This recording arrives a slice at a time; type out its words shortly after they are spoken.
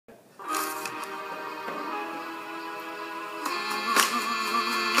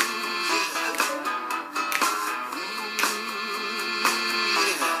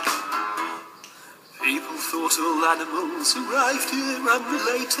animals arrived here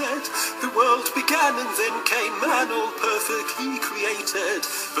unrelated. The world began and then came man, all perfectly created.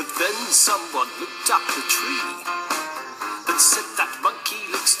 But then someone looked up the tree and said that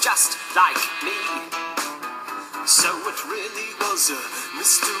monkey looks just like me. So it really was a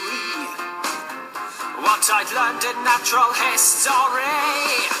mystery what I'd learned in natural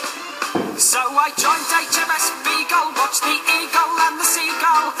history. So I joined HMS Beagle, watched the eagle and the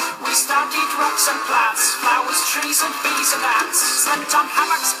seagull. We studied rocks and plants, flowers, trees and bees and ants. Slept on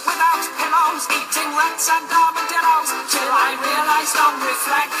hammocks without pillows, eating rats and armadillos, till I realized on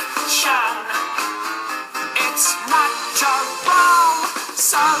reflection it's natural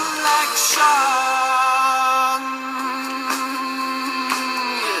selection.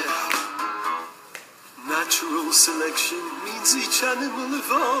 Natural selection means each animal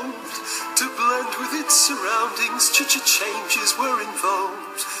evolved to blend with its surroundings. Changes were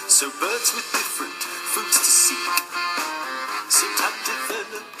involved. So birds with different foods to seek seemed to have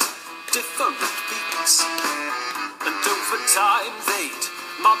developed different beaks, and over time they'd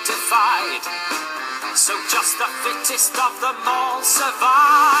modified, so just the fittest of them all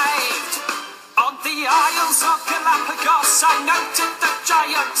survived. On the Isles of Galapagos I noted the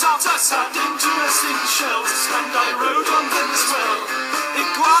giant otters had interesting shells, and I rode on them as well.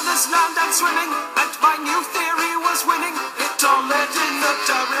 Iguanas learned and swimming, and my new theory was winning. It all led in the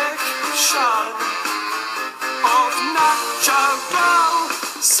direction of natural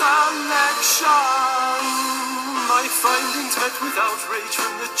selection. My findings met with outrage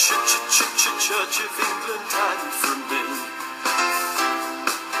from the Church of England and from me.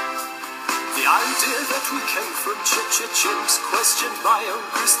 The idea that we came from chimps questioned my own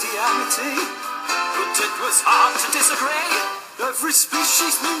Christianity, but it was hard to disagree. Every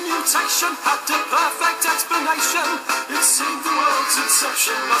species' new mutation had a perfect explanation. It seemed the world's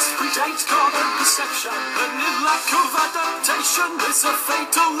inception must predate common perception, and in lack of adaptation is a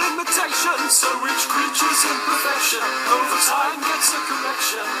fatal limitation. So each creature's imperfection over time gets a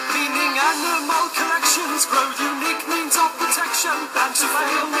correction, meaning animal collections grow unique means of protection, and to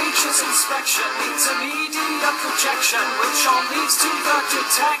fail nature's inspection needs immediate projection, which all leads to the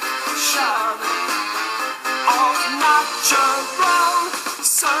detection of natural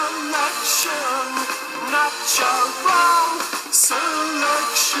selection. Natural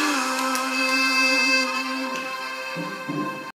selection.